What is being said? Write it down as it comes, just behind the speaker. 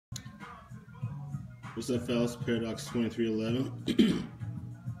What's up, fellas? Paradox 2311.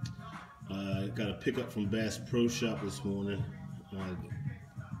 Got a pickup from Bass Pro Shop this morning.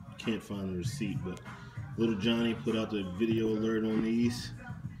 Can't find the receipt, but Little Johnny put out the video alert on these.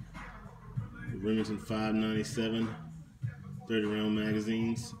 The Remington 597 30-round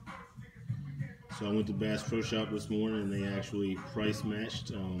magazines. So I went to Bass Pro Shop this morning and they actually price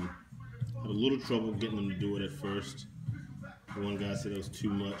matched. Had a little trouble getting them to do it at first. One guy said it was too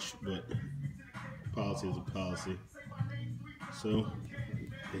much, but policy is a policy. So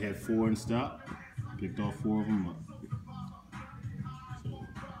they had 4 in stock. Picked all 4 of them up. So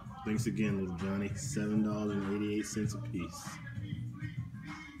thanks again, Little Johnny. $7.88 a piece.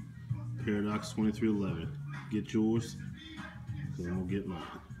 Paradox 2311. Get yours, because I'm gonna get mine.